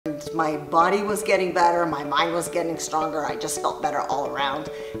and my body was getting better, my mind was getting stronger, I just felt better all around,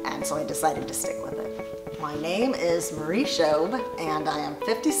 and so I decided to stick with it. My name is Marie Shobe, and I am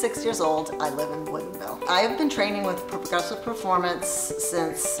 56 years old. I live in Woodinville. I have been training with Progressive Performance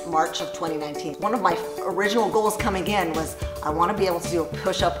since March of 2019. One of my original goals coming in was I want to be able to do a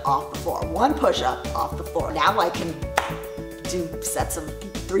push-up off the floor. One push-up off the floor. Now I can do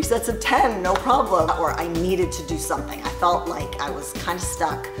 3 sets of 10, no problem. Or I needed to do something. I felt like I was kind of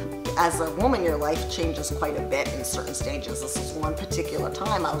stuck. As a woman, your life changes quite a bit in certain stages. This is one particular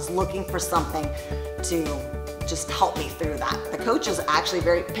time I was looking for something to just help me through that. The coaches actually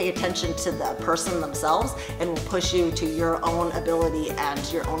pay attention to the person themselves and will push you to your own ability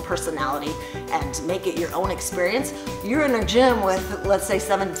and your own personality and make it your own experience. You're in a gym with, let's say,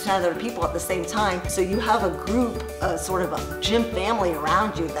 7 to 10 other people at the same time, so you have a group, sort of a gym family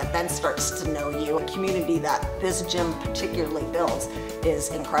around you that then starts to know you. A community that this gym particularly builds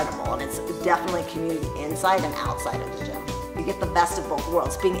is incredible, and it's definitely community inside and outside of the gym. You get the best of both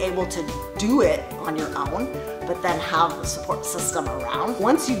worlds, being able to do it on your own, but then have the support system around.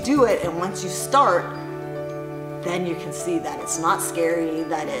 Once you do it and once you start, then you can see that it's not scary,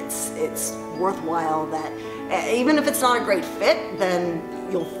 that it's worthwhile, that even if it's not a great fit, then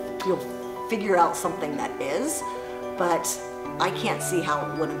you'll figure out something that is. But I can't see how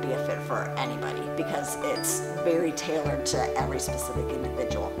it wouldn't be a fit for anybody, because it's very tailored to every specific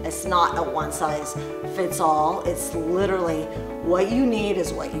individual. It's not a one size fits all. It's literally what you need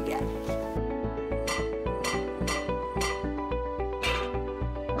is what you get.